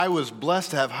I was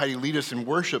blessed to have Heidi lead us in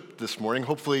worship this morning.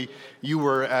 Hopefully you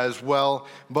were as well.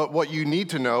 But what you need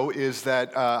to know is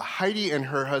that Heidi and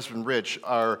her husband Rich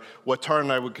are what Tara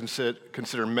and I would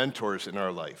consider mentors in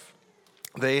our life.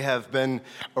 They have been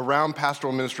around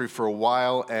pastoral ministry for a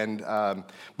while,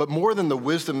 but more than the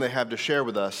wisdom they have to share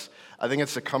with us, I think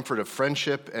it's the comfort of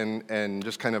friendship and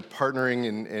just kind of partnering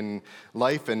in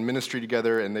life and ministry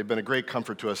together, and they've been a great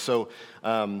comfort to us. So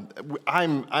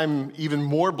I'm even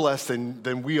more blessed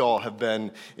than we all have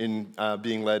been in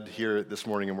being led here this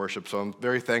morning in worship. So I'm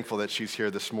very thankful that she's here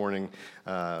this morning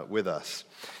with us.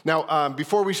 Now,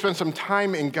 before we spend some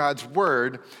time in God's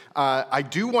Word, I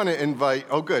do want to invite,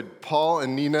 Paul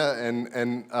and Nina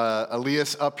and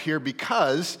Elias up here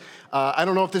because I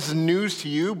don't know if this is news to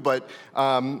you, but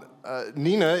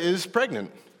Nina is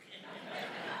pregnant.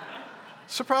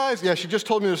 Surprise! Yeah, she just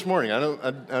told me this morning. I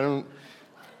don't.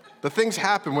 The things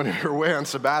happen when you're away on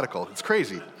sabbatical. It's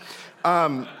crazy.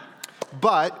 But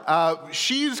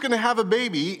she's going to have a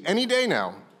baby any day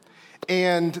now.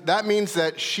 And that means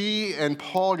that she and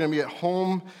Paul are going to be at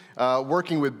home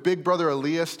working with big brother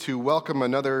Elias to welcome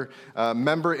another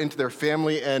member into their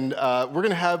family. And we're going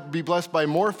to be blessed by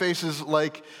more faces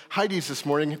like Heidi's this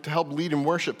morning to help lead in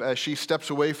worship as she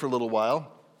steps away for a little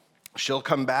while. She'll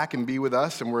come back and be with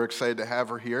us, and we're excited to have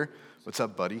her here. What's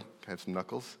up, buddy? Can I have some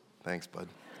knuckles? Thanks, bud.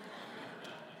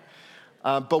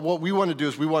 But what we want to do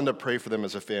is we want to pray for them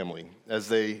as a family as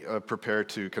they prepare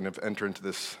to kind of enter into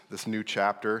this new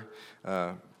chapter.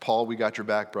 Paul, we got your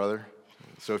back, brother.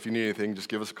 So if you need anything, just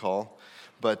give us a call.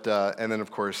 But and then of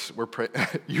course we're praying.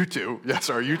 You too, yes,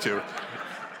 you too.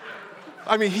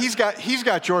 I mean, he's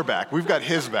got your back. We've got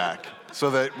his back,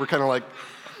 so that we're kind of like,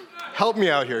 help me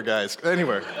out here, guys.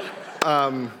 Anyway,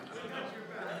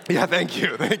 yeah, thank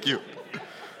you.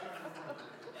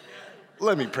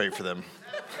 Let me pray for them.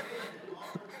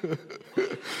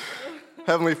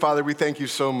 Heavenly Father, we thank you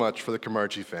so much for the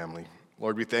Camarchi family.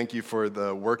 Lord, we thank you for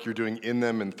the work you're doing in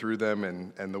them and through them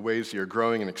and the ways you're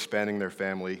growing and expanding their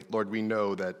family. Lord, we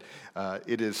know that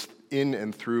it is in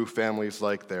and through families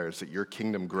like theirs that your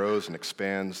kingdom grows and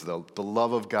expands. The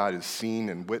love of God is seen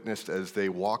and witnessed as they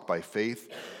walk by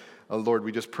faith. Lord,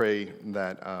 we just pray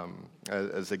that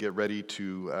as they get ready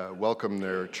to welcome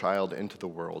their child into the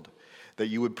world, that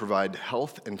you would provide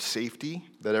health and safety,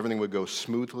 that everything would go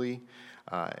smoothly,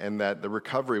 and that the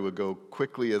recovery would go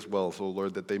quickly as well. So,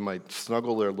 Lord, that they might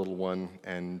snuggle their little one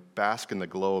and bask in the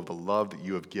glow of the love that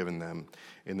you have given them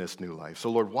in this new life.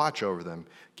 So, Lord, watch over them,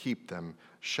 keep them,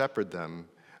 shepherd them,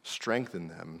 strengthen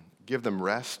them, give them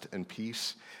rest and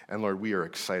peace. And, Lord, we are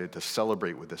excited to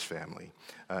celebrate with this family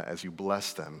as you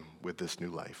bless them with this new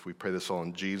life. We pray this all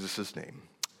in Jesus' name.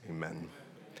 Amen.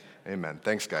 Amen.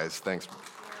 Thanks, guys. Thanks.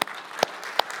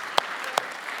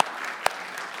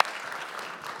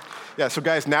 Yeah, so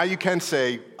guys, now you can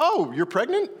say, oh, you're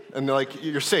pregnant? And like,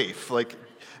 you're safe. Like,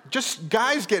 just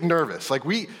guys get nervous. Like,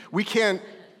 we can't,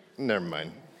 never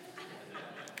mind.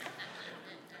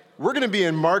 We're going to be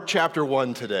in Mark chapter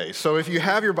 1 today. So if you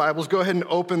have your Bibles, go ahead and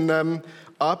open them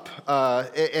up.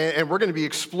 And we're going to be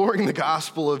exploring the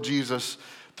gospel of Jesus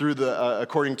through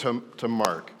according to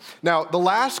Mark. Now, the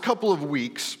last couple of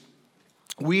weeks,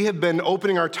 we have been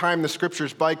opening our time in the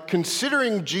scriptures by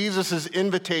considering Jesus'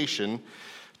 invitation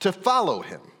to follow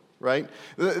him, right?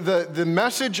 The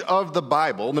message of the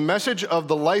Bible, the message of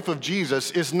the life of Jesus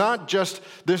is not just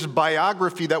this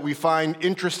biography that we find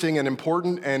interesting and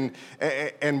important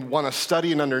and want to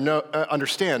study and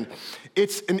understand.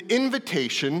 It's an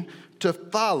invitation to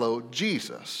follow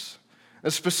Jesus.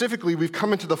 And specifically, we've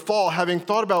come into the fall having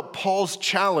thought about Paul's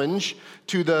challenge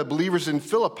to the believers in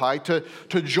Philippi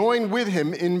to join with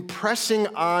him in pressing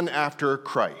on after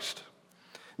Christ.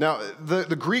 Now,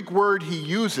 the Greek word he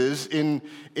uses in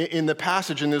the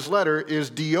passage in his letter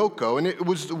is dioko, and it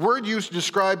was the word used to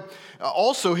describe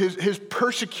also his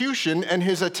persecution and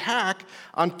his attack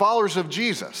on followers of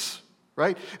Jesus,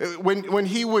 right? When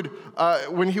he would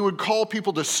call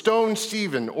people to stone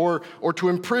Stephen or to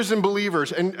imprison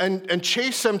believers and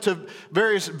chase them to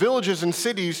various villages and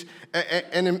cities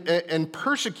and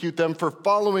persecute them for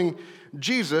following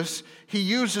Jesus, he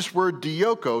used this word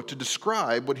dioko to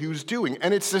describe what he was doing.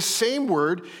 And it's the same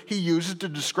word he uses to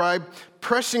describe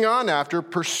pressing on after,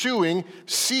 pursuing,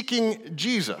 seeking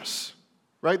Jesus.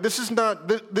 Right? This is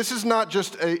not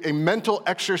just a mental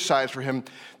exercise for him.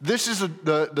 This is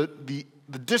the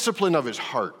discipline of his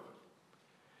heart.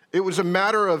 It was a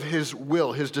matter of his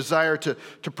will, his desire to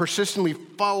persistently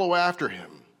follow after him.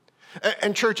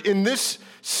 And church, in this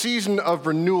season of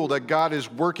renewal that God is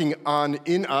working on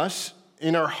in us,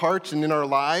 in our hearts and in our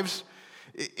lives,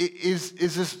 is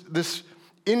this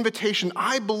invitation,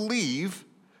 I believe,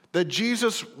 that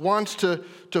Jesus wants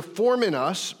to form in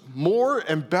us more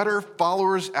and better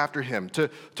followers after him,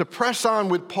 to press on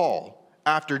with Paul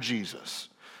after Jesus,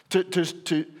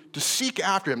 to seek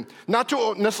after him, not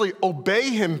to necessarily obey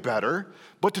him better,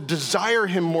 but to desire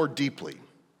him more deeply.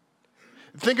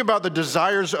 Think about the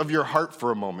desires of your heart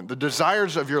for a moment, the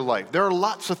desires of your life. There are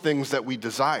lots of things that we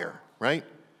desire, right?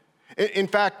 In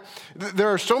fact, there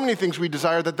are so many things we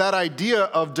desire that idea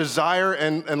of desire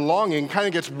and longing kind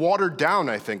of gets watered down,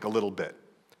 I think, a little bit.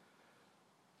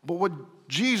 But what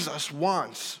Jesus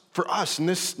wants for us in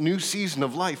this new season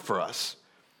of life for us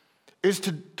is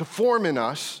to form in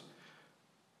us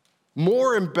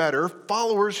more and better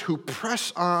followers who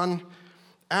press on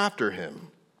after him.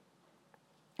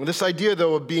 This idea,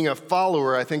 though, of being a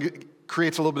follower, I think it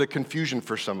creates a little bit of confusion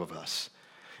for some of us.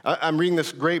 I'm reading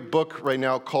this great book right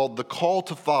now called The Call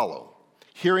to Follow,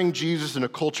 Hearing Jesus in a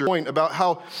Culture, point about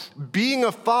how being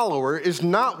a follower is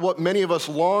not what many of us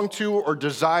long to or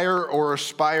desire or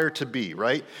aspire to be,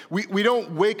 right? We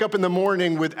don't wake up in the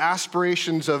morning with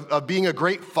aspirations of being a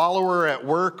great follower at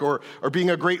work or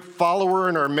being a great follower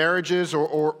in our marriages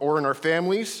or in our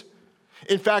families.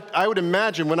 In fact, I would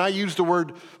imagine when I use the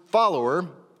word follower,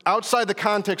 outside the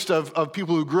context of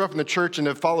people who grew up in the church and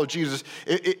have followed Jesus,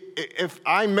 if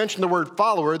I mention the word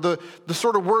follower, the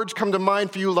sort of words come to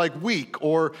mind for you like weak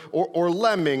or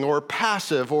lemming or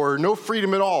passive or no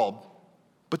freedom at all.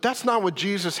 But that's not what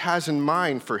Jesus has in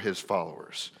mind for his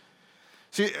followers.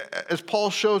 See, as Paul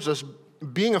shows us,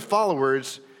 being a follower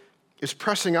is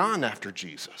pressing on after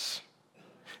Jesus.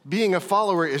 Being a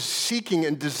follower is seeking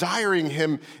and desiring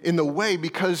him in the way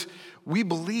because we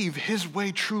believe his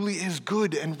way truly is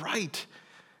good and right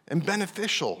and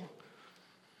beneficial.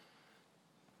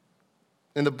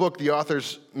 In the book, the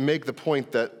authors make the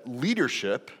point that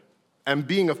leadership and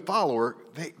being a follower,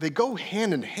 they go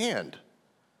hand in hand.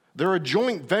 They're a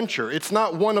joint venture. It's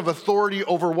not one of authority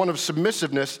over one of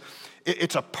submissiveness.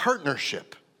 It's a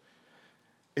partnership.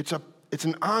 It's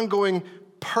an ongoing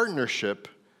partnership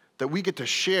that we get to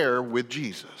share with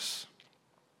Jesus.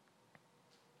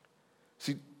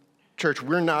 See, church,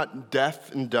 we're not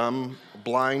deaf and dumb,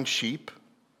 blind sheep.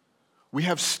 We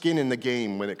have skin in the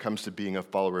game when it comes to being a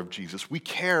follower of Jesus. We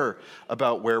care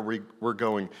about where we're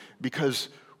going because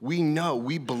we know,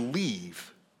 we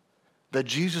believe that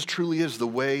Jesus truly is the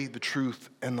way, the truth,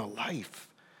 and the life.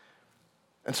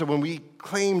 And so when we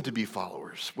claim to be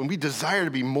followers, when we desire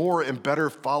to be more and better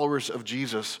followers of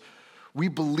Jesus, we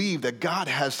believe that God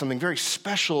has something very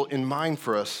special in mind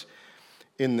for us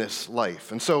in this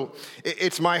life. And so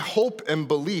it's my hope and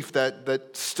belief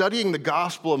that studying the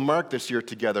Gospel of Mark this year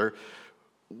together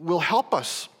will help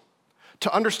us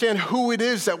to understand who it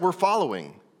is that we're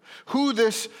following, who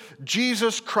this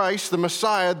Jesus Christ, the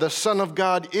Messiah, the Son of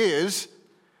God is,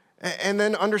 and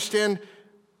then understand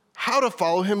how to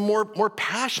follow him more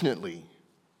passionately,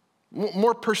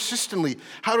 more persistently,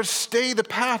 how to stay the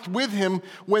path with him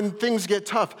when things get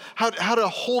tough, how to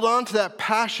hold on to that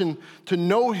passion to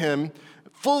know him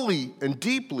fully and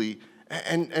deeply,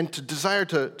 and to desire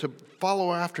to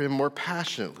follow after him more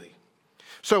passionately.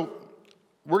 So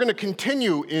we're going to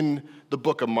continue in the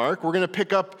book of Mark. We're going to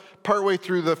pick up partway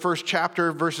through the first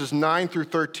chapter, verses 9 through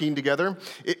 13 together.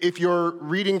 If you're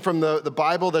reading from the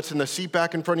Bible that's in the seat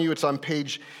back in front of you, it's on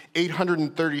page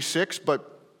 836,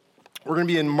 but we're going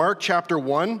to be in Mark chapter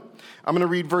 1. I'm going to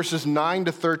read verses 9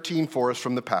 to 13 for us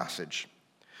from the passage.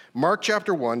 Mark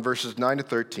chapter 1, verses 9 to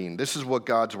 13. This is what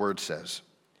God's word says.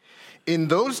 In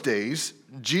those days,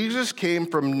 Jesus came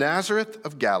from Nazareth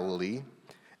of Galilee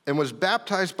and was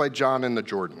baptized by John in the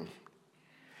Jordan.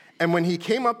 And when he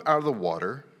came up out of the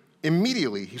water,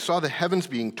 immediately he saw the heavens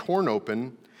being torn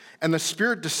open and the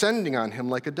Spirit descending on him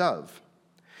like a dove.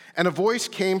 And a voice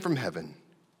came from heaven,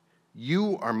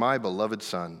 "You are my beloved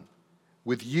Son.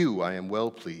 With you I am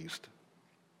well pleased."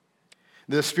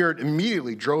 The Spirit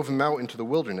immediately drove him out into the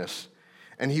wilderness,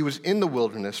 and he was in the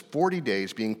wilderness 40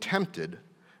 days being tempted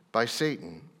by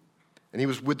Satan. And he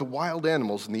was with the wild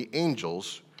animals, and the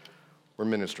angels were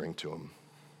ministering to him.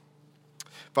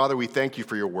 Father, we thank you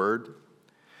for your word.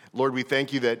 Lord, we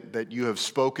thank you that you have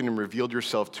spoken and revealed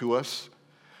yourself to us.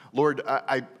 Lord,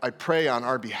 I pray on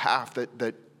our behalf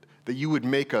that you would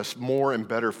make us more and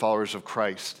better followers of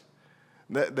Christ,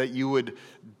 that you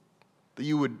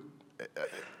would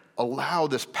allow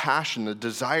this passion, the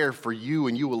desire for you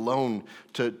and you alone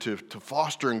to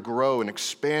foster and grow and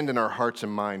expand in our hearts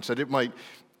and minds, that it might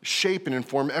shape and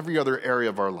inform every other area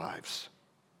of our lives.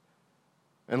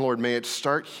 And Lord, may it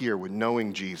start here with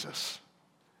knowing Jesus,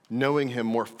 knowing him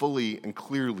more fully and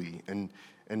clearly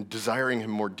and desiring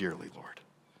him more dearly, Lord.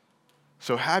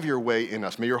 So have your way in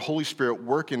us. May your Holy Spirit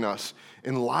work in us,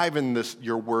 enliven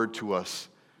your word to us,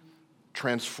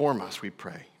 transform us, we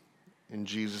pray. In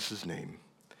Jesus' name,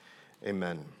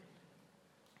 amen.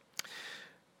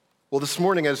 Well, this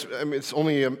morning, it's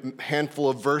only a handful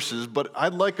of verses, but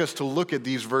I'd like us to look at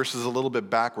these verses a little bit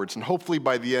backwards, and hopefully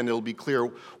by the end it'll be clear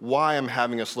why I'm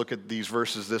having us look at these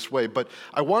verses this way. But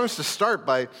I want us to start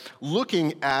by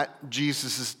looking at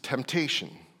Jesus' temptation,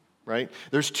 right?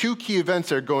 There's two key events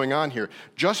that are going on here.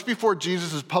 Just before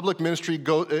Jesus' public ministry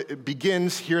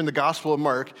begins here in the Gospel of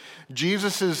Mark,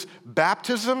 Jesus'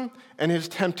 baptism and his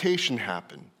temptation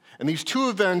happen. And these two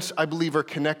events, I believe, are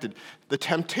connected. The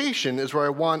temptation is where I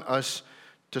want us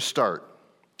to start.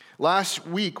 Last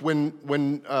week, when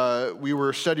we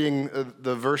were studying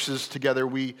the verses together,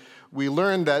 we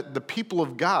learned that the people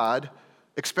of God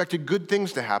expected good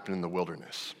things to happen in the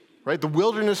wilderness. Right? The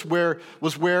wilderness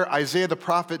was where Isaiah the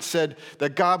prophet said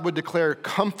that God would declare,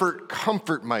 "Comfort,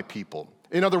 comfort my people."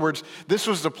 In other words, this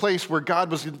was the place where God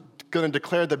was going to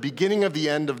declare the beginning of the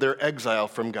end of their exile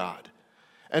from God.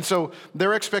 And so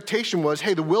their expectation was,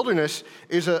 hey, the wilderness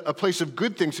is a place of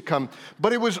good things to come,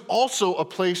 but it was also a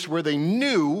place where they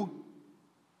knew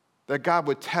that God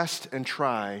would test and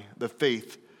try the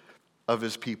faith of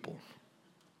his people.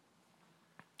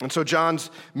 And so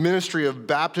John's ministry of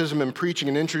baptism and preaching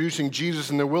and introducing Jesus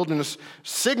in the wilderness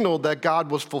signaled that God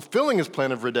was fulfilling his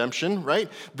plan of redemption, right?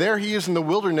 There he is in the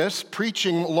wilderness,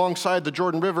 preaching alongside the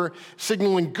Jordan River,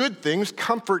 signaling good things,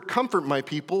 comfort, comfort my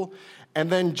people.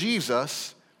 And then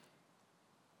Jesus,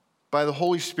 by the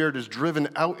Holy Spirit, is driven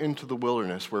out into the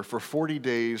wilderness where for 40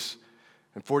 days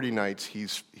and 40 nights he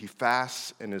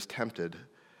fasts and is tempted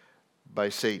by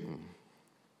Satan.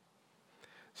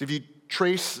 So if you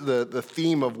trace the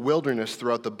theme of wilderness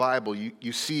throughout the Bible,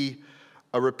 you see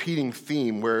a repeating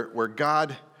theme where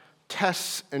God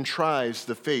tests and tries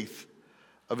the faith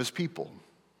of his people.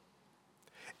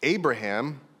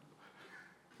 Abraham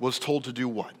was told to do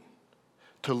what?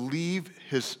 To leave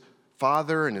his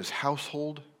father and his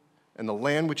household and the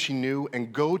land which he knew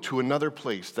and go to another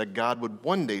place that God would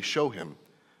one day show him.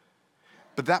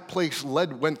 But that place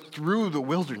went through the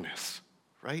wilderness,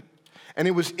 right? And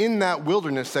it was in that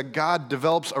wilderness that God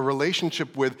develops a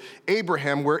relationship with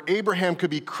Abraham where Abraham could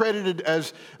be credited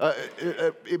as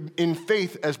in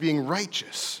faith as being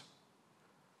righteous.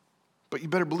 But you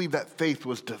better believe that faith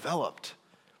was developed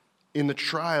in the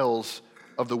trials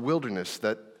of the wilderness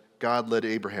that God led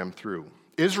Abraham through.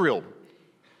 Israel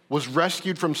was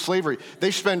rescued from slavery.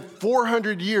 They spent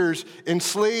 400 years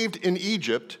enslaved in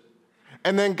Egypt,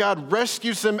 and then God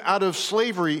rescues them out of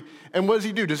slavery. And what does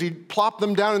he do? Does he plop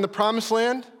them down in the promised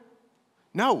land?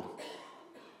 No.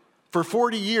 For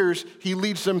 40 years, he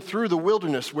leads them through the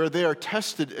wilderness where they are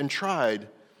tested and tried,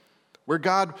 where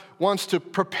God wants to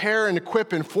prepare and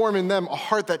equip and form in them a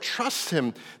heart that trusts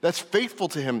him, that's faithful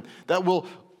to him, that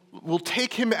will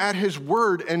take him at his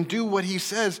word and do what he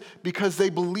says because they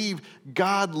believe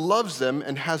God loves them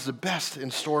and has the best in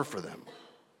store for them.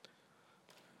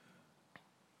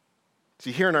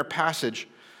 See, here in our passage,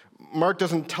 Mark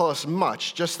doesn't tell us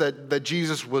much, just that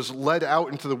Jesus was led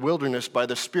out into the wilderness by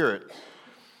the Spirit,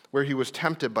 where he was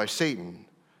tempted by Satan.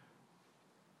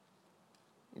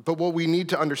 But what we need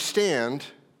to understand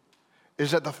is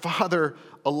that the Father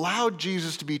allowed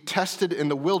Jesus to be tested in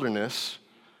the wilderness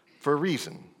for a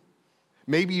reason.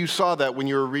 Maybe you saw that when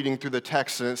you were reading through the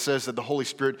text, and it says that the Holy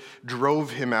Spirit drove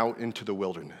him out into the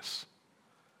wilderness.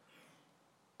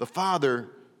 The Father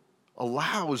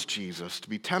allows Jesus to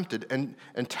be tempted and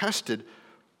tested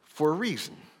for a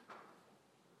reason.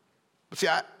 But see,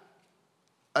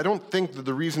 I don't think that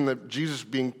the reason that Jesus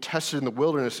being tested in the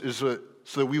wilderness is so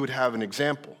that we would have an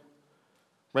example,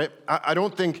 right? I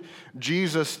don't think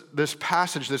Jesus, this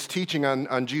passage, this teaching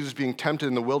on Jesus being tempted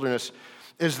in the wilderness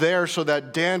is there so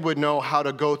that Dan would know how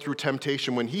to go through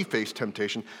temptation when he faced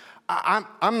temptation.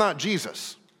 I'm not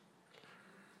Jesus.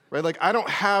 Right? Like, I don't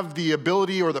have the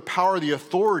ability or the power or the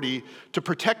authority to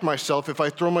protect myself if I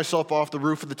throw myself off the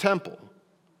roof of the temple.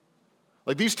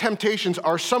 Like, these temptations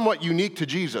are somewhat unique to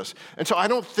Jesus. And so I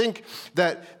don't think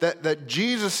that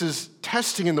Jesus'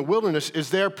 testing in the wilderness is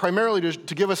there primarily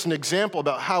to give us an example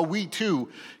about how we too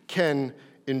can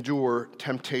endure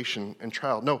temptation and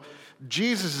trial. No,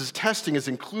 Jesus' testing is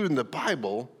included in the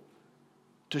Bible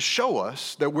to show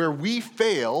us that where we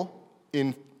fail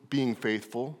in being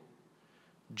faithful,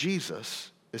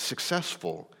 Jesus is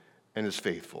successful and is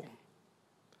faithful.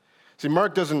 See,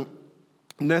 Mark doesn't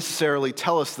necessarily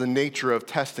tell us the nature of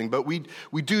testing, but we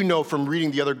do know from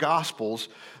reading the other Gospels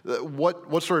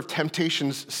what sort of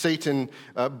temptations Satan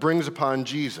brings upon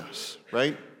Jesus,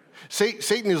 right?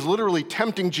 Satan is literally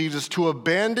tempting Jesus to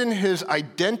abandon his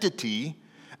identity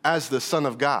as the Son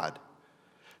of God,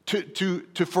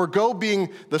 to forego being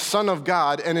the Son of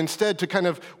God and instead to kind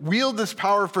of wield this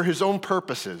power for his own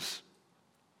purposes.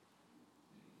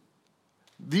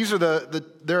 These are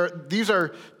these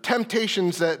are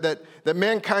temptations that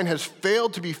mankind has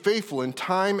failed to be faithful in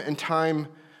time and time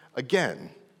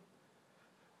again.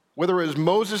 Whether it was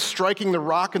Moses striking the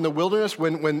rock in the wilderness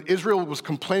when Israel was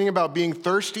complaining about being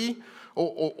thirsty,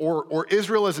 or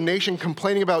Israel as a nation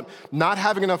complaining about not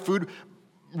having enough food.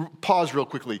 Pause real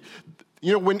quickly.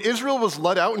 When Israel was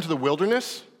led out into the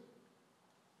wilderness,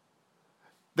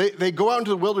 they go out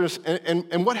into the wilderness,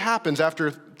 and what happens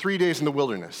after 3 days in the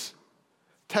wilderness?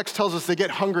 Text tells us they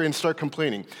get hungry and start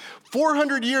complaining.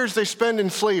 400 years they spend in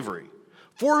slavery.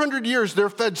 400 years they're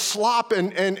fed slop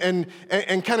and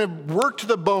kind of work to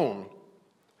the bone.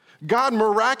 God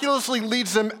miraculously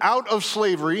leads them out of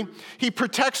slavery. He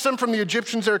protects them from the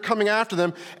Egyptians that are coming after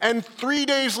them. And 3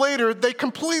 days later, they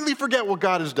completely forget what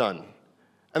God has done.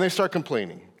 And they start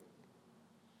complaining.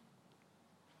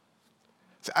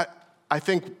 So I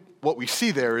think what we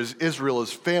see there is Israel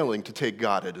is failing to take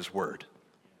God at his word.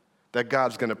 That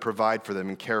God's going to provide for them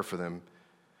and care for them.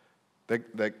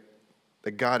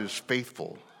 That God is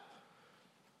faithful.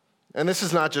 And this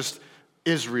is not just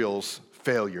Israel's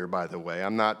failure, by the way.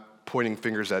 I'm not pointing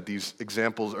fingers at these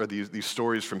examples or these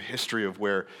stories from history of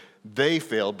where they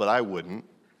failed, but I wouldn't.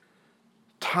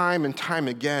 Time and time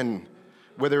again,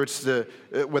 whether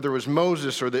it was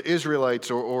Moses or the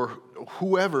Israelites or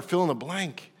whoever, fill in the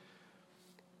blank,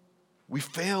 we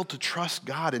fail to trust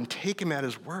God and take him at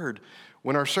his word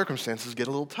when our circumstances get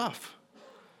a little tough.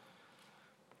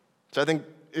 So I think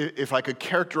if I could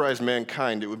characterize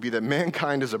mankind, it would be that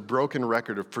mankind is a broken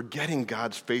record of forgetting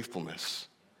God's faithfulness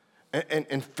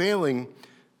and failing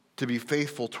to be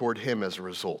faithful toward him as a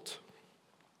result.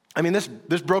 I mean,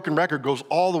 this broken record goes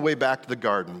all the way back to the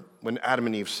garden when Adam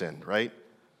and Eve sinned, right?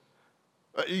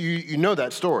 You know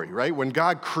that story, right? When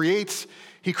God creates,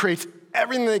 he creates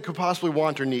everything they could possibly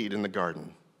want or need in the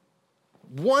garden.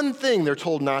 One thing they're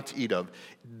told not to eat of.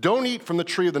 Don't eat from the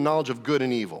tree of the knowledge of good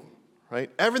and evil, right?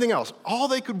 Everything else, all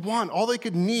they could want, all they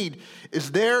could need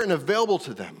is there and available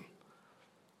to them.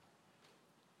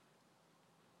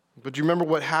 But do you remember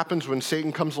what happens when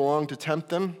Satan comes along to tempt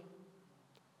them?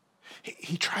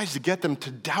 He tries to get them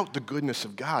to doubt the goodness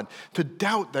of God, to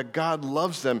doubt that God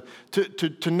loves them,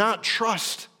 to not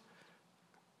trust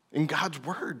in God's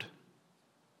word.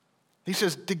 He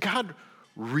says, did God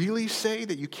really say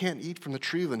that you can't eat from the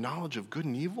tree of the knowledge of good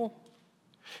and evil?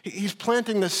 He's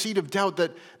planting the seed of doubt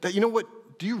that you know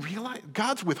what, do you realize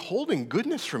God's withholding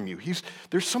goodness from you?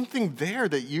 There's something there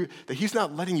that he's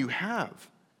not letting you have.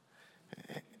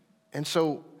 And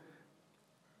so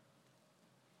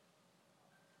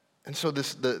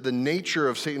the nature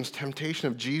of Satan's temptation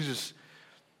of Jesus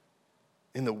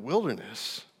in the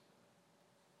wilderness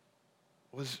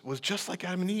was just like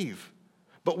Adam and Eve.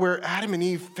 But where Adam and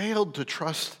Eve failed to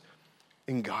trust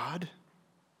in God,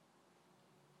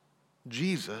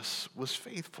 Jesus was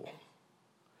faithful.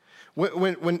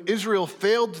 When Israel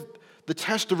failed the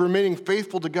test of remaining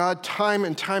faithful to God time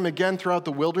and time again throughout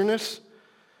the wilderness,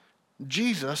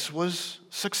 Jesus was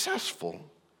successful.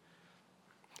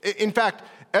 In fact,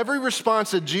 every response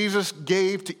that Jesus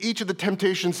gave to each of the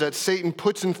temptations that Satan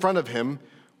puts in front of him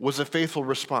was a faithful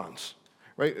response.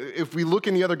 Right? If we look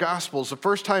in the other Gospels, the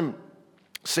first time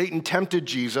Satan tempted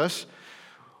Jesus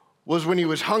was when he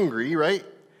was hungry, right?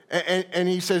 And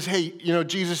he says, hey,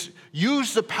 Jesus,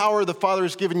 use the power the Father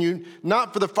has given you,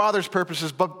 not for the Father's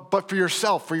purposes, but for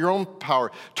yourself, for your own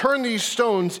power. Turn these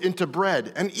stones into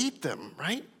bread and eat them,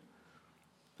 right?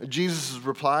 Jesus'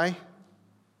 reply,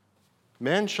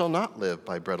 man shall not live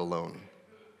by bread alone,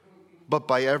 but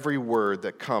by every word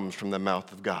that comes from the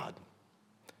mouth of God.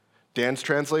 Dan's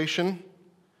translation,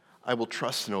 I will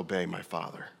trust and obey my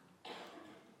Father.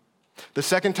 The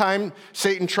second time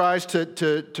Satan tries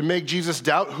to make Jesus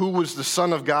doubt who was the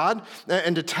Son of God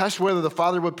and to test whether the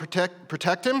Father would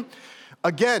protect him,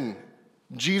 again,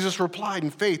 Jesus replied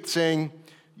in faith, saying,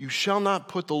 you shall not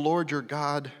put the Lord your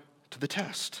God to the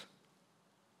test.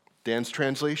 Dan's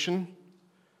translation,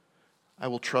 I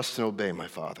will trust and obey my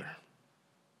Father.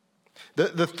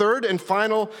 The third and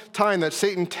final time that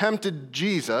Satan tempted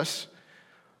Jesus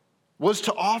was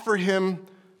to offer him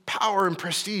power and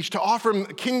prestige, to offer him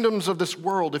the kingdoms of this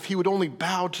world if he would only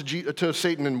bow to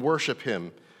Satan and worship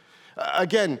him.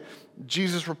 Again,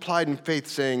 Jesus replied in faith,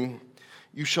 saying,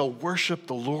 you shall worship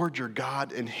the Lord your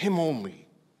God, and him only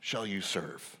shall you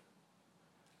serve.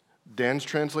 Dan's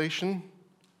translation,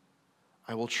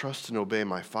 I will trust and obey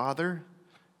my Father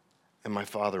and my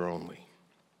Father only.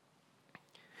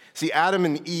 See, Adam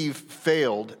and Eve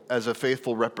failed as a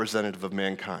faithful representative of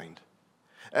mankind.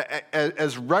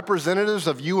 As representatives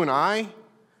of you and I,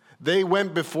 they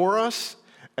went before us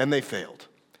and they failed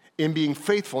in being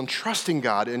faithful and trusting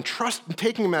God and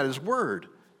taking him at his word.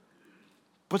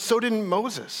 But so didn't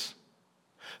Moses.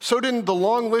 So didn't the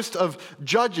long list of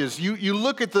judges. You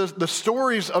look at the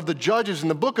stories of the judges in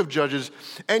the book of Judges,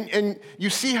 and you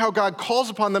see how God calls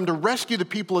upon them to rescue the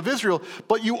people of Israel,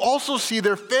 but you also see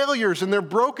their failures and their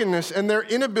brokenness and their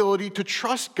inability to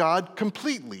trust God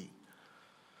completely.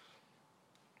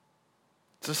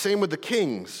 It's the same with the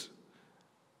kings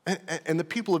and the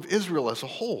people of Israel as a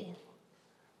whole.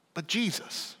 But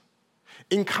Jesus,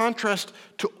 in contrast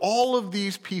to all of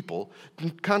these people,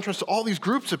 in contrast to all these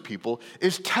groups of people,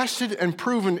 is tested and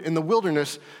proven in the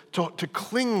wilderness to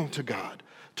cling to God,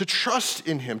 to trust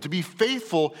in him, to be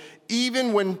faithful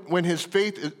even when his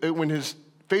faith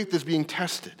is being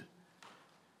tested.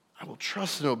 I will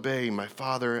trust and obey my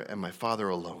Father and my Father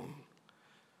alone.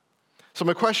 So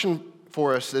my question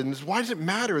for us is, why does it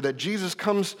matter that Jesus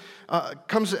comes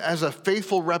as a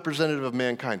faithful representative of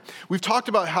mankind? We've talked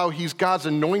about how he's God's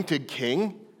anointed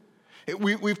king.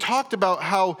 We've talked about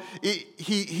how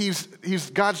he's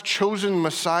God's chosen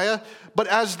Messiah, but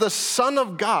as the Son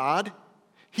of God,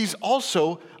 he's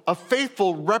also a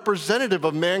faithful representative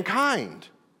of mankind,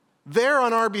 there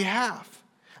on our behalf.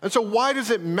 And so why does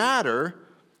it matter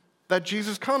that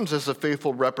Jesus comes as a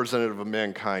faithful representative of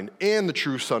mankind and the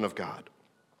true Son of God?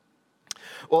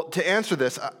 Well, to answer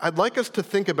this, I'd like us to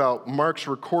think about Mark's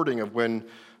recording of when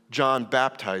John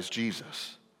baptized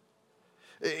Jesus.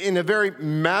 In a very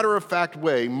matter-of-fact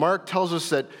way, Mark tells us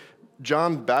that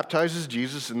John baptizes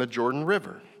Jesus in the Jordan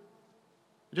River.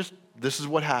 This is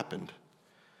what happened.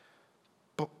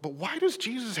 But why does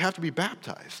Jesus have to be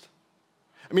baptized?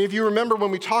 I mean, if you remember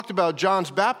when we talked about John's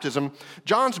baptism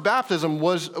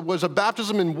was a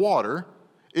baptism in water.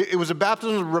 It was a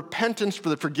baptism of repentance for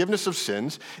the forgiveness of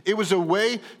sins. It was a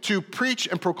way to preach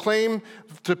and proclaim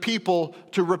to people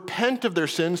to repent of their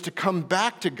sins, to come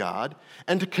back to God,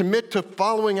 and to commit to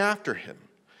following after him.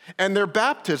 And their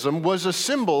baptism was a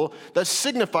symbol that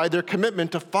signified their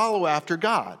commitment to follow after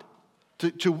God,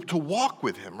 to walk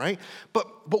with him, right?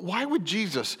 But why would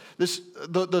Jesus,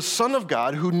 the Son of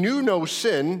God who knew no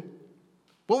sin,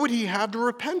 what would he have to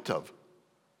repent of?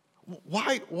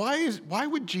 Why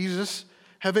would Jesus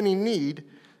have any need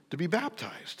to be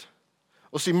baptized?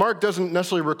 Well, see, Mark doesn't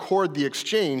necessarily record the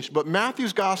exchange, but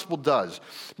Matthew's gospel does,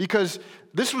 because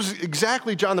this was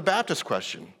exactly John the Baptist's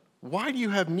question. Why do you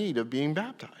have need of being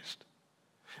baptized?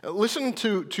 Listen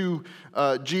to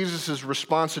Jesus'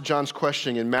 response to John's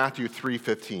questioning in Matthew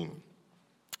 3:15.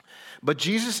 But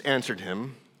Jesus answered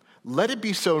him, "Let it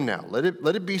be so now. Let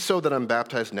it be so that I'm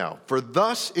baptized now. For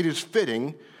thus it is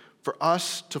fitting for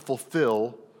us to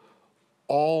fulfill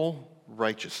all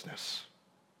righteousness."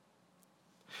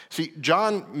 See,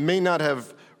 John may not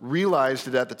have realized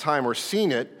it at the time or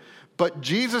seen it, but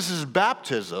Jesus'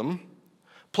 baptism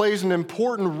plays an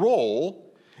important role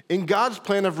in God's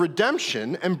plan of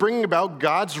redemption and bringing about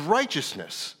God's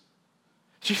righteousness.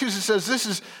 Jesus says this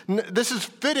is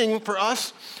fitting for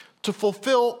us to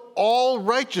fulfill all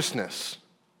righteousness.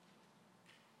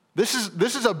 This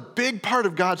is a big part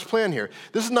of God's plan here.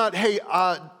 This is not, hey,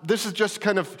 this is just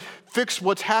kind of fix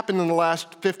what's happened in the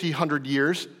last 50, 100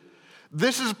 years.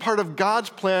 This is part of God's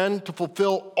plan to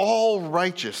fulfill all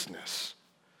righteousness.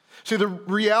 See, the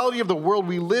reality of the world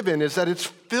we live in is that it's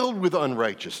filled with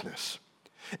unrighteousness.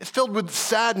 It's filled with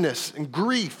sadness and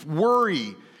grief,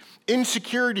 worry,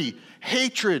 insecurity,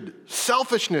 hatred,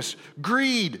 selfishness,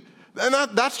 greed. And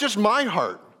that's just my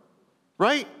heart,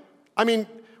 right? I mean,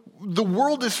 the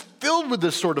world is filled with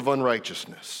this sort of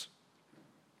unrighteousness.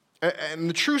 And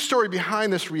the true story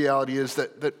behind this reality is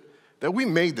that we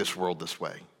made this world this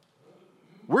way.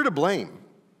 We're to blame,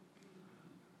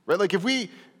 right? Like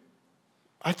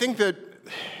I think that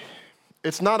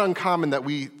it's not uncommon that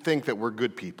we think that we're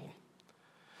good people.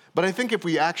 But I think if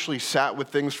we actually sat with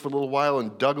things for a little while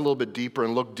and dug a little bit deeper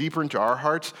and looked deeper into our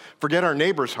hearts, forget our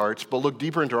neighbors' hearts, but look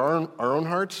deeper into our own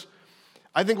hearts,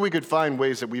 I think we could find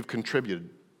ways that we've contributed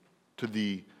to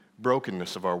the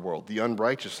brokenness of our world, the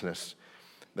unrighteousness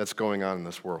that's going on in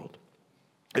this world.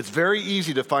 It's very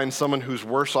easy to find someone who's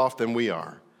worse off than we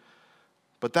are,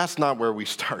 but that's not where we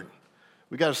start.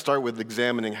 We got to start with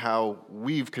examining how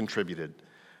we've contributed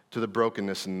to the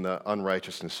brokenness and the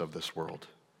unrighteousness of this world.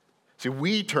 See,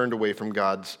 we turned away from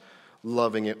God's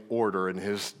loving order and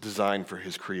his design for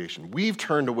his creation. We've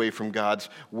turned away from God's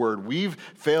word. We've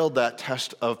failed that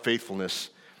test of faithfulness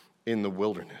in the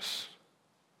wilderness.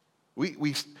 We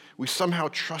somehow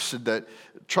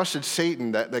trusted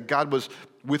Satan, that God was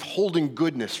withholding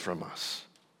goodness from us,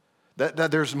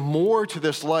 that there's more to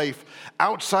this life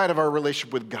outside of our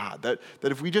relationship with God, that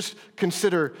if we just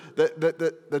consider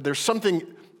that there's something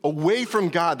away from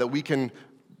God that we can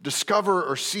discover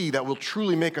or see that will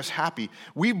truly make us happy,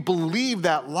 we believe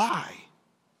that lie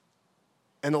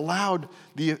and allowed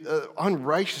the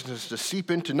unrighteousness to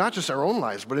seep into not just our own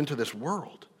lives, but into this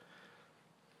world.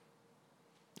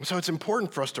 And so it's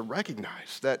important for us to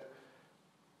recognize that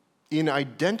in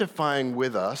identifying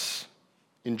with us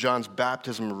in John's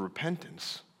baptism of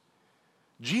repentance,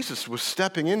 Jesus was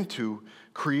stepping into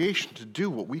creation to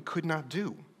do what we could not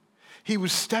do. He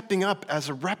was stepping up as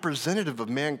a representative of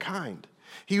mankind.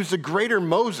 He was a greater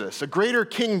Moses, a greater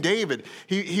King David.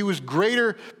 He was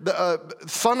greater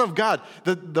Son of God.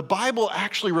 The Bible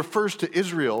actually refers to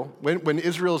Israel, when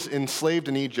Israel's enslaved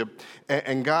in Egypt,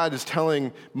 and God is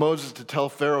telling Moses to tell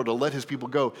Pharaoh to let his people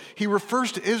go. He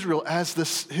refers to Israel as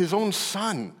his own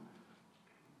son.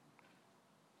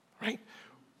 Right?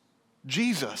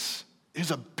 Jesus is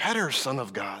a better Son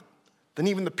of God than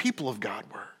even the people of God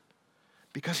were,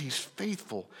 because he's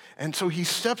faithful. And so he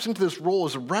steps into this role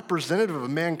as a representative of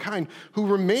mankind who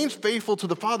remains faithful to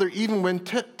the Father even when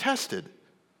tested.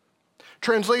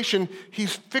 Translation,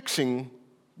 he's fixing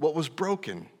what was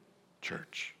broken,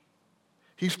 church.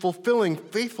 He's fulfilling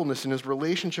faithfulness in his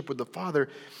relationship with the Father.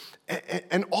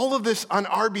 And all of this on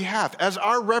our behalf. As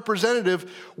our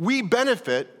representative, we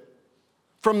benefit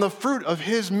from the fruit of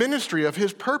his ministry, of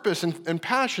his purpose and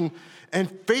passion and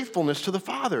faithfulness to the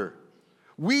Father.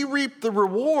 We reap the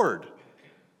reward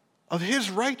of his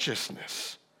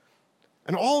righteousness.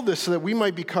 And all this so that we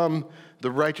might become the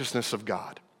righteousness of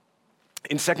God.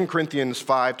 In 2 Corinthians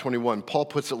 5:21, Paul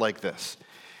puts it like this.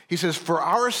 He says, "For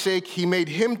our sake he made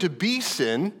him to be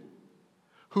sin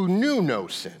who knew no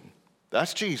sin."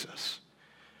 That's Jesus.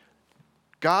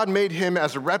 God made him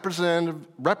as a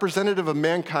representative of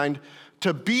mankind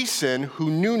to be sin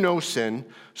who knew no sin,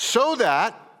 so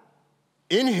that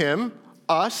in him,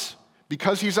 us,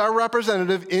 because he's our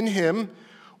representative, in him,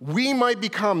 we might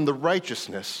become the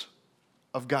righteousness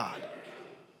of God.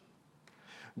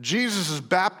 Jesus'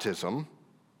 baptism,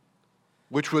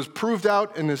 which was proved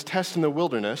out in his test in the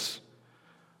wilderness,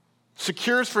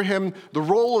 secures for him the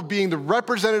role of being the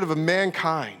representative of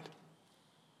mankind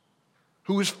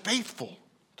who is faithful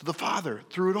to the Father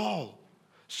through it all,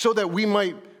 so that we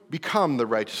might become the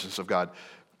righteousness of God.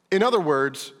 In other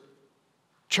words,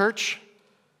 church,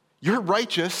 you're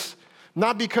righteous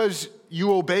not because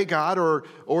you obey God or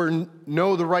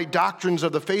know the right doctrines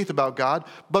of the faith about God,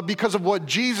 but because of what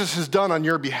Jesus has done on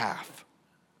your behalf.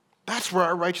 That's where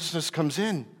our righteousness comes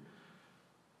in.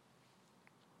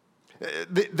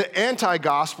 The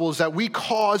anti-gospel is that we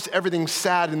caused everything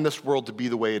sad in this world to be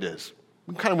the way it is.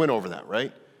 We kind of went over that,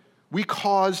 right? We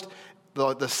caused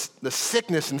the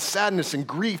sickness and sadness and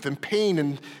grief and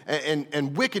pain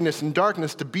and wickedness and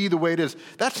darkness to be the way it is.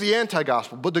 That's the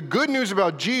anti-gospel. But the good news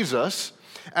about Jesus,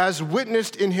 as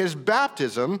witnessed in his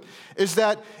baptism, is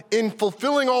that in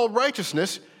fulfilling all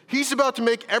righteousness, he's about to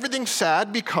make everything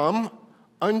sad become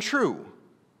untrue.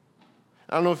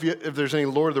 I don't know if there's any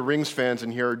Lord of the Rings fans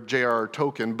in here, J.R.R.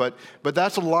 Tolkien, but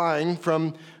that's a line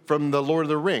from the Lord of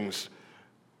the Rings.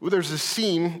 There's a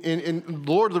scene in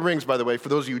Lord of the Rings, by the way, for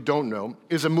those of you who don't know,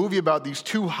 is a movie about these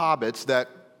two hobbits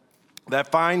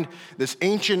that find this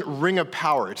ancient ring of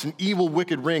power. It's an evil,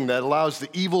 wicked ring that allows the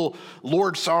evil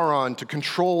Lord Sauron to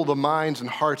control the minds and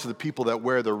hearts of the people that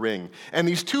wear the ring. And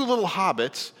these two little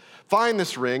hobbits find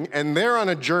this ring, and they're on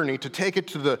a journey to take it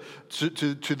to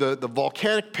the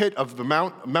volcanic pit of the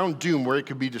Mount Doom, where it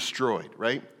could be destroyed,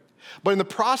 right? But in the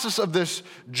process of this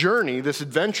journey, this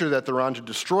adventure that they're on to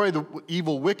destroy the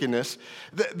evil wickedness,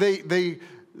 they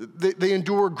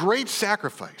endure great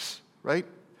sacrifice, right?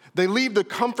 They leave the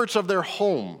comforts of their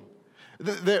home.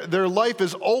 Their life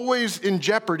is always in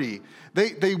jeopardy.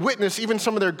 They witness even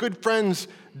some of their good friends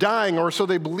dying, or so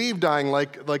they believe dying,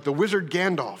 like the wizard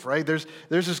Gandalf, right? There's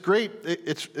this great,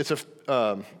 it's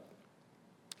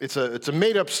a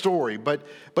made-up story, but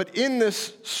in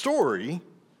this story,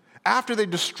 after they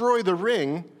destroy the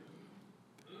ring,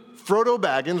 Frodo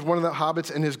Baggins, one of the hobbits,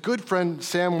 and his good friend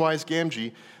Samwise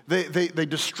Gamgee, they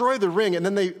destroy the ring, and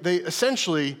then they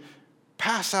essentially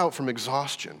pass out from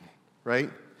exhaustion, right?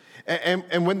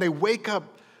 And when they wake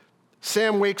up,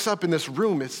 Sam wakes up in this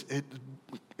room. It's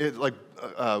like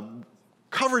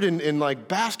covered in like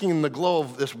basking in the glow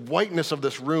of this whiteness of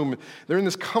this room. They're in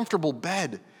this comfortable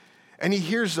bed, and he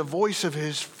hears the voice of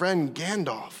his friend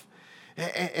Gandalf.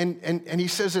 And he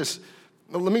says this.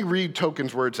 Let me read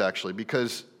Tolkien's words, actually,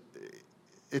 because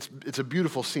it's a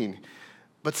beautiful scene.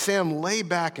 But Sam lay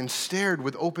back and stared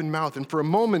with open mouth, and for a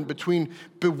moment, between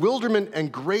bewilderment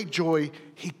and great joy,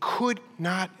 he could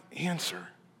not answer.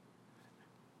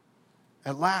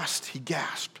 At last, he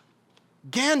gasped,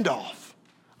 "Gandalf,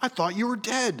 I thought you were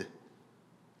dead.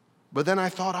 But then I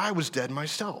thought I was dead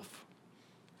myself.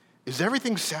 Is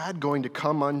everything sad going to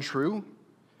come untrue?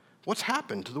 What's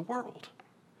happened to the world?"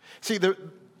 See,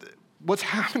 what's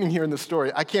happening here in the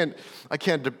story, I can't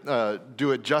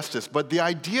do it justice, but the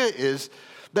idea is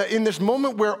that in this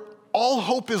moment where all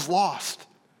hope is lost,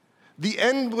 the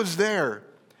end was there,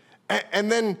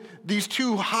 and then these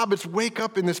two hobbits wake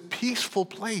up in this peaceful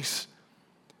place,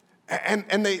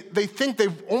 and they think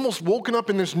they've almost woken up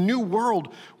in this new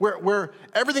world where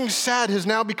everything sad has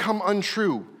now become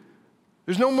untrue.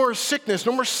 There's no more sickness,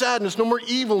 no more sadness, no more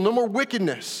evil, no more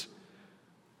wickedness.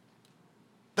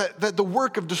 That the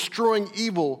work of destroying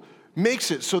evil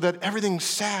makes it so that everything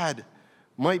sad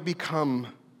might become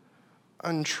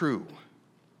untrue.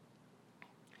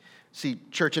 See,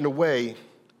 church, in a way,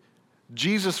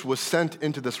 Jesus was sent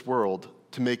into this world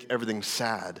to make everything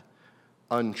sad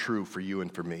untrue for you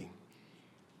and for me,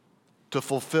 to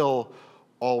fulfill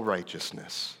all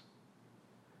righteousness.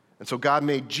 And so God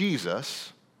made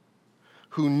Jesus,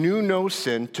 who knew no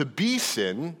sin, to be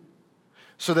sin,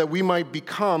 so that we might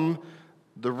become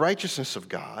the righteousness of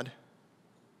God,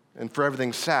 and for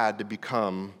everything sad to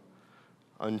become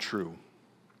untrue.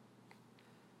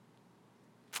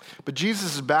 But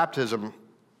Jesus' baptism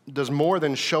does more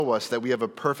than show us that we have a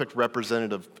perfect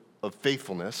representative of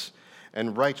faithfulness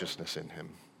and righteousness in him.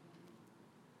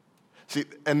 See,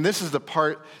 and this is the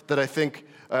part that I think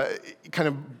kind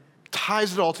of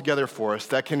ties it all together for us,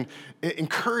 that can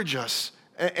encourage us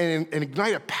and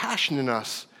ignite a passion in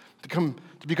us to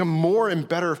become more and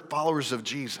better followers of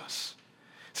Jesus.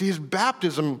 See, his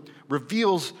baptism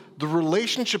reveals the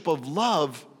relationship of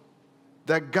love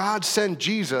that God sent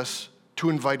Jesus to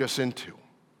invite us into.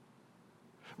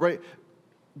 Right?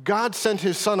 God sent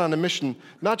his son on a mission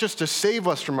not just to save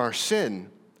us from our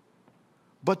sin,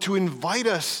 but to invite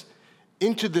us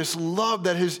into this love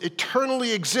that has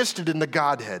eternally existed in the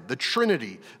Godhead, the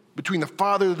Trinity, between the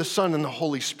Father, the Son, and the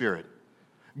Holy Spirit.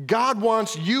 God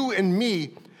wants you and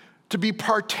me to be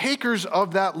partakers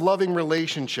of that loving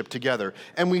relationship together.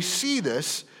 And we see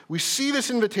this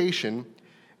invitation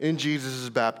in Jesus'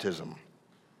 baptism.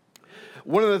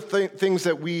 One of the things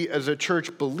that we as a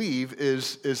church believe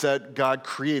is that God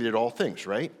created all things,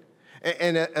 right?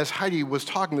 And as Heidi was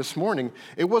talking this morning,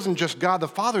 it wasn't just God the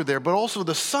Father there, but also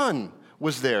the Son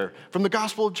was there from the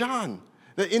Gospel of John.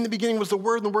 That in the beginning was the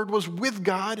Word, and the Word was with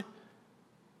God,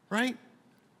 right?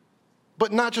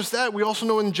 But not just that, we also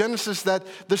know in Genesis that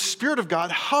the Spirit of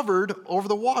God hovered over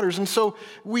the waters. And so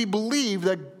we believe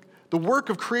that the work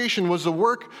of creation was the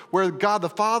work where God the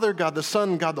Father, God the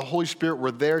Son, and God the Holy Spirit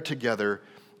were there together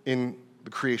in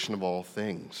the creation of all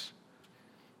things.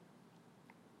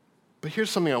 But here's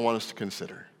something I want us to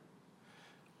consider.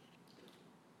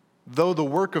 Though the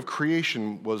work of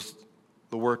creation was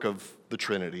the work of the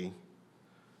Trinity,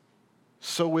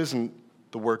 so isn't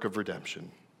the work of redemption.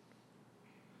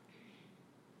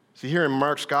 See, here in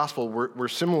Mark's gospel, we're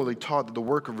similarly taught that the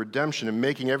work of redemption and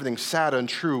making everything sad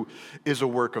untrue is a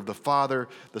work of the Father,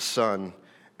 the Son,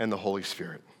 and the Holy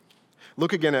Spirit.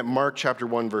 Look again at Mark chapter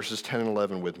 1, verses 10 and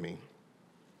 11 with me.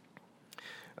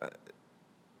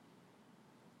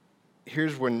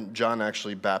 Here's when John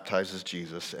actually baptizes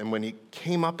Jesus. And when he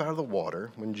came up out of the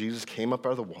water, when Jesus came up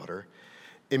out of the water,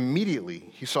 immediately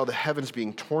he saw the heavens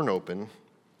being torn open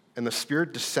and the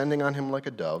Spirit descending on him like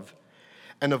a dove.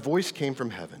 And a voice came from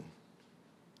heaven,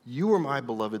 "You are my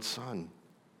beloved Son.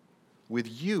 With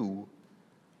you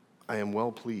I am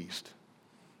well pleased."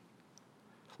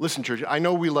 Listen, church, I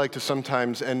know we like to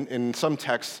sometimes, and in some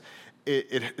texts,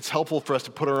 it's helpful for us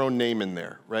to put our own name in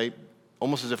there, right?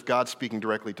 Almost as if God's speaking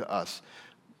directly to us.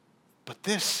 But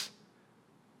this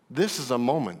is a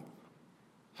moment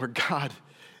where God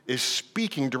is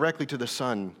speaking directly to the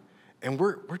Son, and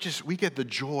we get the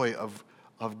joy of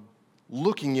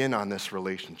looking in on this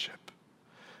relationship.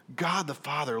 God the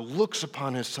Father looks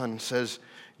upon his Son and says,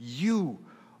 "You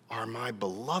are my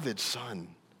beloved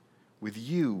Son. With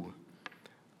you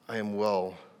I am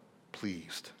well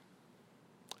pleased."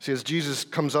 See, as Jesus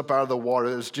comes up out of the water,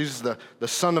 as Jesus, the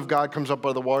Son of God, comes up out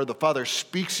of the water, the Father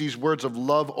speaks these words of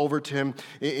love over to him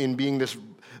in being this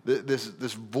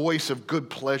voice of good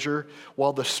pleasure,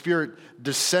 while the Spirit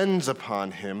descends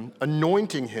upon him,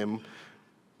 anointing him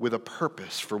with a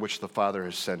purpose for which the Father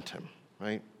has sent him,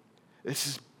 right? It's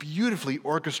this beautifully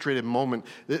orchestrated moment,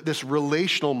 this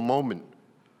relational moment,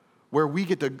 where we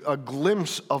get a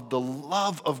glimpse of the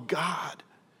love of God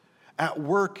at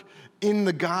work in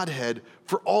the Godhead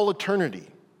for all eternity,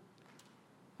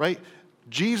 right?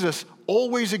 Jesus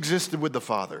always existed with the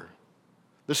Father.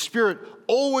 The Spirit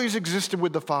always existed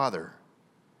with the Father.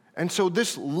 And so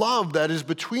this love that is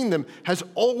between them has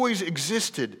always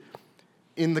existed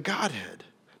in the Godhead.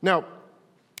 Now,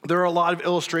 there are a lot of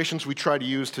illustrations we try to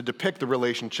use to depict the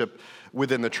relationship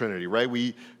within the Trinity, right?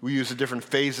 We use the different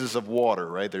phases of water,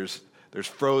 right? There's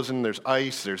frozen, there's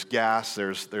ice, there's gas,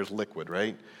 there's liquid,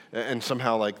 right? And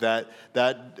somehow like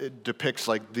that depicts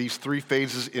like these three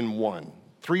phases in one.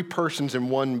 Three persons in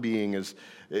one being is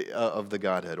of the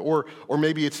Godhead. Or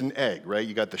maybe it's an egg, right?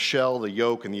 You got the shell, the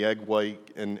yolk, and the egg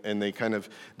white, and they kind of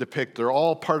depict, they're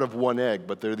all part of one egg,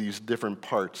 but they're these different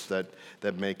parts that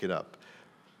make it up.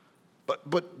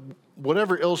 But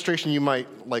whatever illustration you might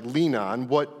like lean on,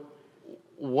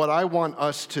 what I want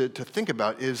us to think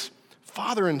about is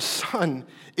Father and Son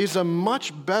is a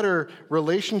much better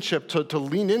relationship to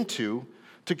lean into,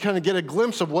 to kind of get a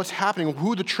glimpse of what's happening,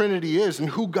 who the Trinity is and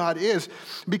who God is,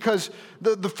 because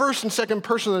the first and second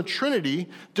person of the Trinity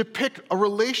depict a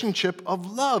relationship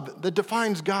of love that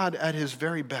defines God at his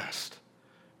very best,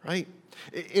 right?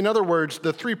 In other words,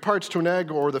 the three parts to an egg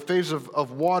or the phase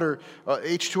of water,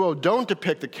 H2O, don't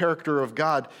depict the character of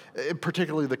God,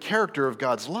 particularly the character of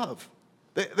God's love.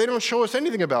 They don't show us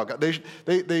anything about God.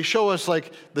 They show us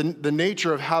like the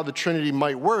nature of how the Trinity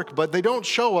might work, but they don't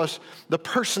show us the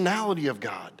personality of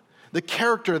God, the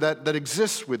character that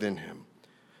exists within him.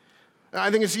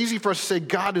 I think it's easy for us to say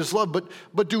God is love,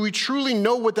 but do we truly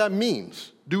know what that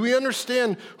means? Do we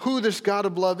understand who this God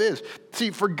of love is? See,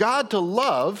 for God to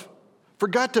love, for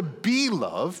God to be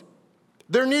love,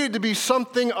 there needed to be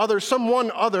someone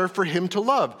other for him to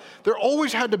love. There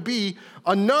always had to be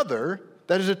another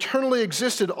that has eternally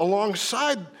existed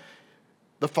alongside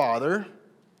the Father,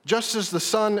 just as the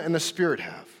Son and the Spirit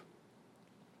have.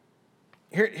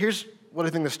 Here's what I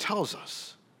think this tells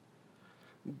us.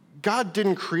 God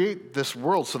didn't create this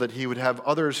world so that he would have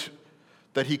others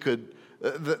that he could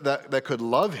that could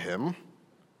love him,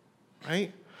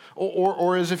 right?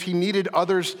 Or as if he needed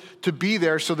others to be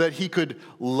there so that he could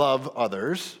love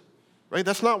others, right?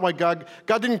 That's not why God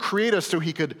didn't create us so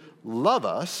he could love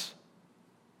us.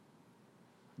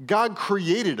 God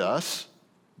created us,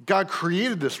 God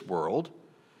created this world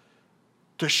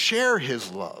to share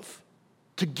his love,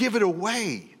 to give it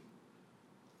away.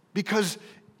 Because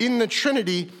in the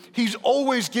Trinity, he's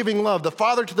always giving love. The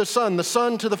Father to the Son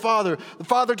to the Father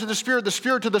to the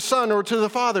Spirit to the Son or to the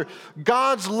Father.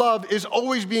 God's love is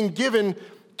always being given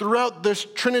throughout this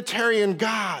Trinitarian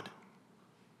God.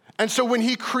 And so when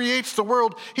he creates the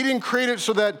world, he didn't create it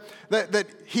so that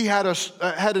he had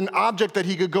an object that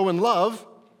he could go and love.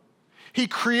 He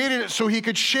created it so he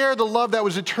could share the love that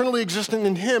was eternally existing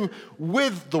in him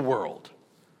with the world.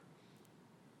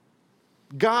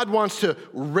 God wants to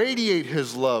radiate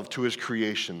his love to his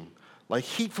creation, like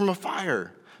heat from a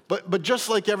fire. But just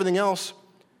like everything else,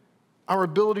 our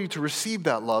ability to receive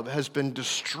that love has been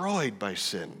destroyed by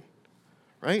sin,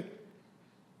 right?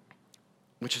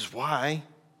 Which is why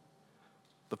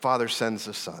the Father sends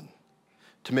the Son,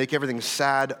 to make everything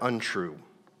sad untrue.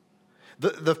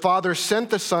 The Father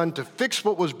sent the Son to fix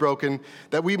what was broken,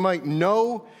 that we might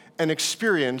know and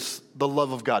experience the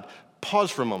love of God.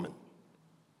 Pause for a moment.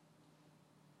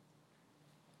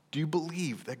 Do you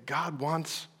believe that God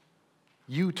wants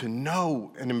you to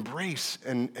know and embrace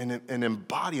and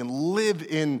embody and live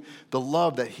in the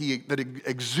love that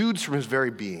exudes from his very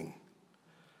being?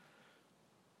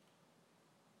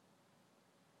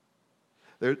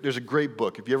 There's a great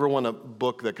book. If you ever want a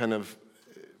book that kind of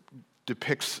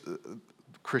depicts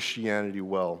Christianity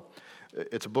well,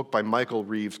 it's a book by Michael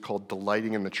Reeves called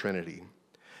Delighting in the Trinity.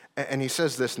 And he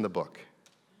says this in the book.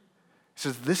 He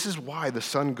says, this is why the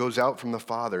Son goes out from the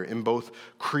Father in both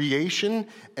creation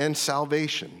and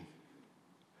salvation,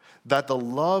 that the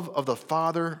love of the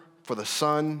Father for the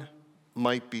Son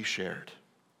might be shared.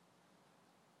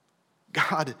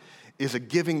 God is a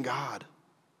giving God.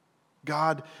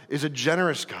 God is a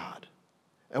generous God.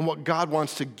 And what God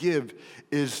wants to give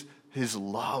is his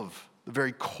love, the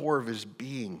very core of his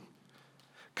being.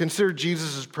 Consider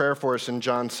Jesus' prayer for us in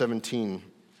John 17,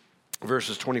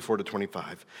 verses 24 to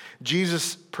 25.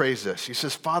 Jesus prays this. He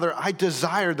says, Father, I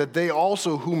desire that they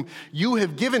also whom you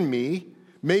have given me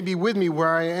may be with me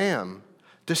where I am,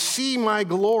 to see my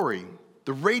glory,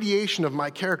 the radiation of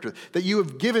my character, that you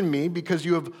have given me because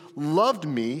you have loved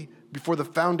me before the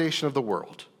foundation of the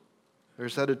world.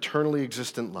 There's that eternally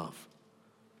existent love.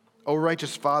 O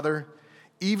righteous Father,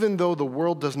 even though the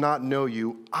world does not know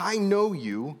you, I know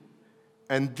you,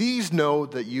 and these know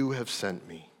that you have sent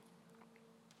me.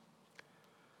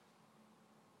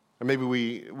 Or maybe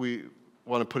we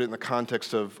want to put it in the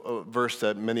context of a verse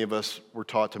that many of us were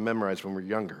taught to memorize when we were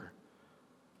younger.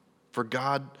 For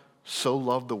God so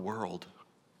loved the world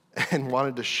and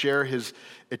wanted to share his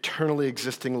eternally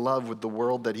existing love with the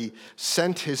world, that he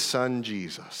sent his son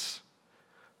Jesus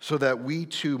so that we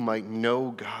too might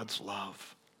know God's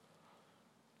love.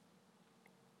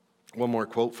 One more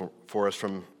quote for us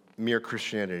from Mere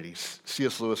Christianity.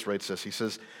 C.S. Lewis writes this. He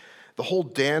says, "The whole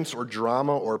dance or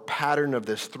drama or pattern of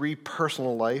this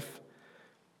three-personal life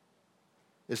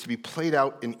is to be played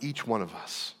out in each one of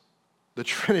us. The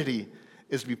Trinity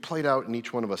is to be played out in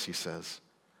each one of us," he says.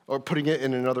 Or putting it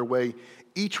in another way,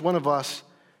 each one of us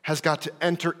has got to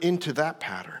enter into that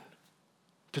pattern,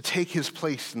 to take his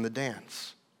place in the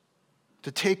dance,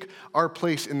 to take our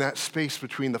place in that space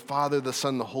between the Father, the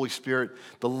Son, the Holy Spirit,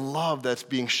 the love that's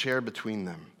being shared between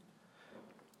them.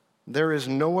 There is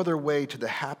no other way to the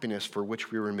happiness for which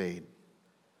we were made.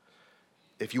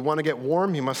 If you want to get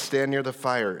warm, you must stand near the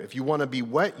fire. If you want to be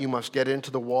wet, you must get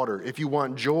into the water. If you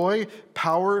want joy,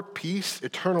 power, peace,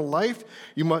 eternal life,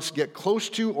 you must get close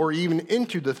to or even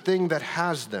into the thing that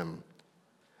has them.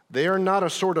 They are not a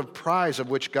sort of prize of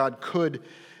which God could,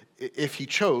 if he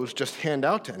chose, just hand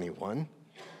out to anyone.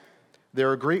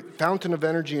 They're a great fountain of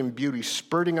energy and beauty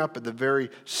spurting up at the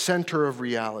very center of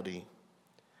reality.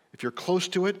 If you're close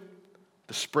to it,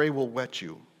 the spray will wet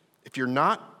you. If you're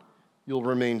not, you'll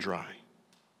remain dry.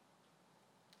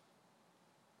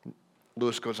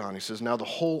 Lewis goes on, he says, "Now the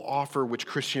whole offer which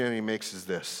Christianity makes is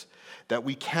this, that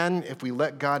we can, if we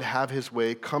let God have his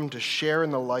way, come to share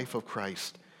in the life of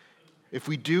Christ. If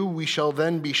we do, we shall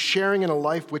then be sharing in a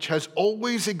life which has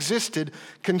always existed,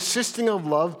 consisting of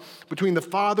love between the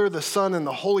Father, the Son, and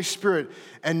the Holy Spirit,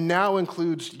 and now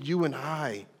includes you and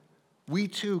I. We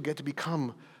too get to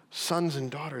become sons and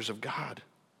daughters of God,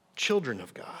 children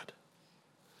of God."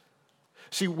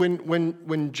 See,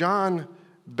 when John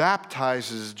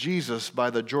baptizes Jesus by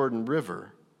the Jordan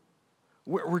River,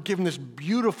 we're given this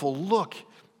beautiful look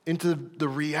into the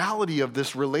reality of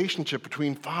this relationship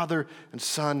between Father and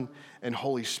Son and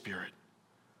Holy Spirit.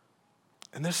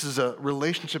 And this is a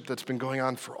relationship that's been going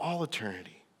on for all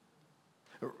eternity.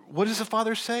 What does the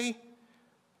Father say?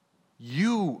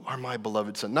 "You are my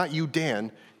beloved Son." Not you,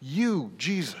 Dan. You,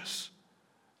 Jesus.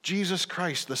 Jesus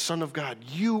Christ, the Son of God.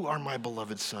 "You are my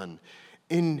beloved Son,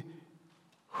 in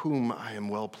whom I am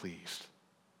well pleased."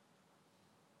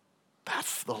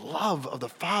 That's the love of the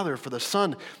Father for the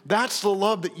Son. That's the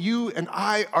love that you and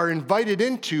I are invited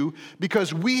into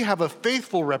because we have a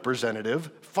faithful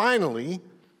representative, finally,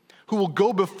 who will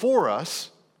go before us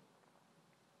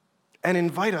and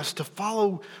invite us to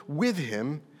follow with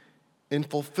him in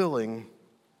fulfilling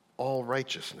all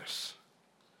righteousness.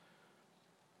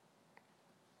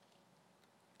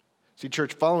 See,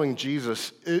 church, following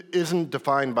Jesus isn't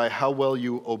defined by how well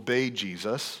you obey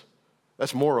Jesus.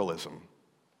 That's moralism,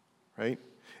 right?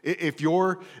 If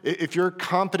your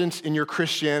confidence in your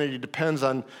Christianity depends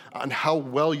on how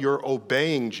well you're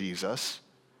obeying Jesus,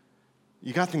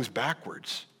 you got things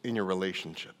backwards in your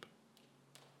relationship.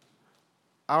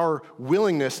 Our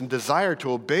willingness and desire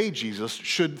to obey Jesus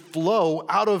should flow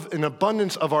out of an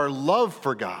abundance of our love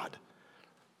for God,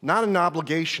 not an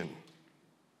obligation.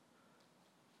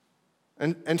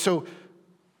 And so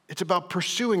it's about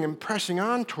pursuing and pressing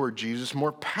on toward Jesus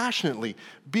more passionately,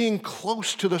 being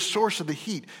close to the source of the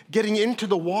heat, getting into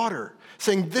the water,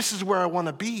 saying, "This is where I want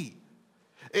to be."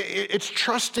 It's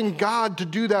trusting God to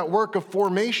do that work of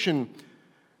formation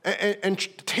and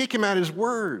take him at his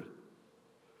word.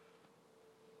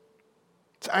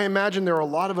 So I imagine there are a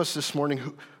lot of us this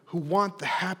morning who want the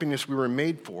happiness we were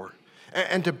made for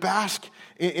and to bask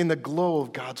in the glow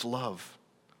of God's love.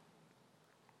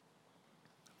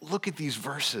 Look at these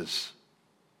verses.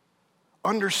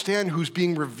 Understand who's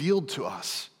being revealed to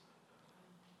us.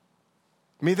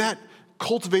 May that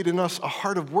cultivate in us a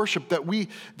heart of worship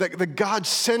that God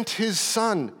sent his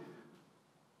Son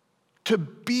to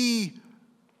be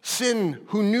sin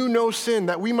who knew no sin,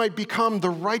 that we might become the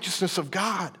righteousness of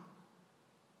God.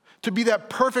 To be that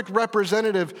perfect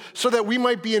representative so that we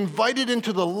might be invited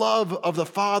into the love of the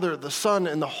Father, the Son,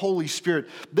 and the Holy Spirit.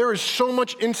 There is so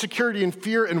much insecurity and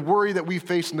fear and worry that we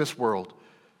face in this world.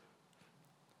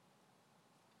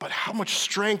 But how much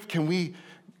strength can we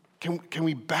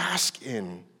bask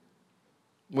in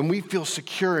when we feel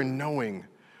secure in knowing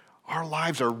our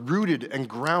lives are rooted and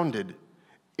grounded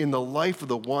in the life of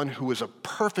the one who is a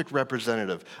perfect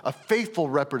representative, a faithful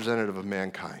representative of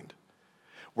mankind.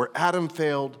 Where Adam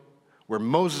failed, where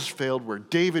Moses failed, where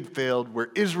David failed,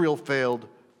 where Israel failed,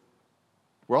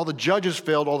 where all the judges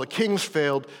failed, all the kings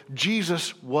failed,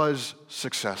 Jesus was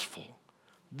successful.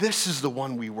 This is the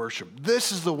one we worship.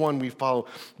 This is the one we follow.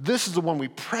 This is the one we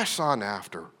press on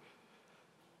after.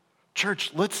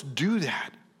 Church, let's do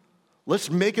that.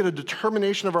 Let's make it a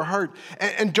determination of our heart.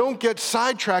 And don't get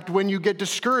sidetracked when you get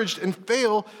discouraged and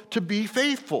fail to be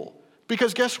faithful.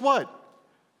 Because guess what?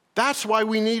 That's why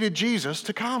we needed Jesus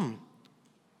to come.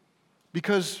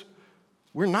 Because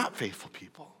we're not faithful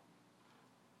people.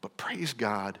 But praise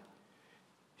God,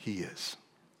 He is.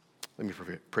 Let me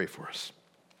pray for us.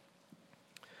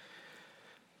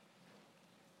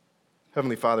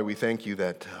 Heavenly Father, we thank you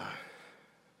that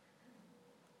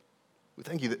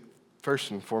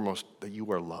first and foremost, that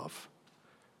you are love.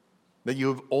 That you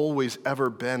have always ever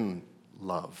been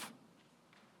love.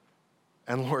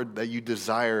 And Lord, that you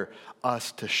desire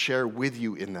us to share with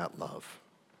you in that love.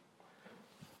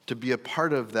 To be a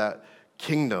part of that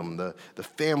kingdom, the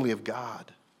family of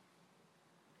God.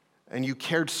 And you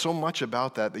cared so much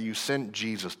about that you sent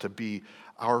Jesus to be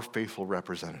our faithful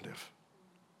representative.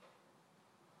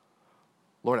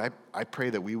 Lord, I pray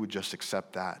that we would just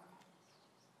accept that.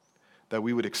 That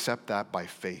we would accept that by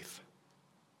faith.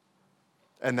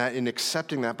 And that in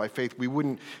accepting that by faith, we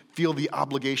wouldn't feel the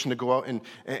obligation to go out and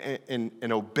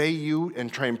obey you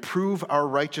and try and prove our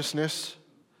righteousness,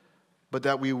 but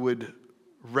that we would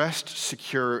rest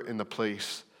secure in the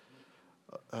place,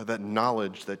 that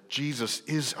knowledge that Jesus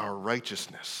is our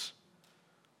righteousness.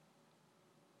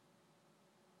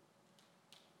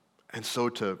 And so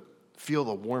to feel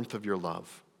the warmth of your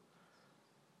love,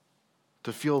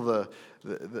 to feel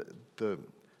the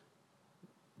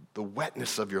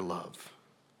wetness of your love.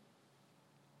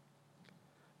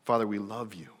 Father, we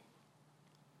love you.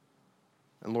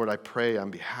 And Lord, I pray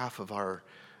on behalf of our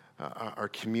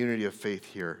community of faith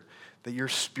here, that your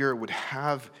Spirit would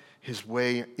have his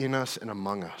way in us and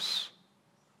among us.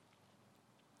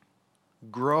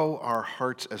 Grow our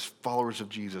hearts as followers of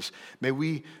Jesus. May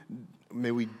we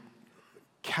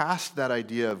cast that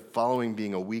idea of following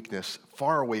being a weakness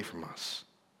far away from us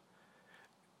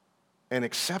and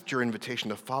accept your invitation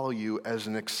to follow you as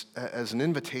an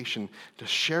invitation to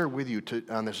share with you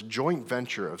on this joint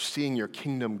venture of seeing your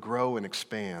kingdom grow and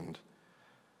expand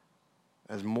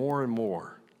as more and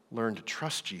more learn to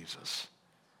trust Jesus,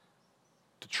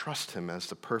 to trust him as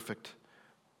the perfect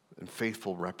and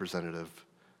faithful representative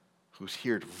who's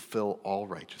here to fulfill all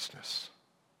righteousness.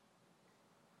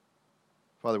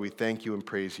 Father, we thank you and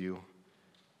praise you.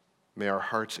 May our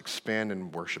hearts expand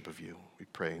in worship of you. We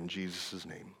pray in Jesus'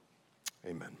 name.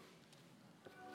 Amen.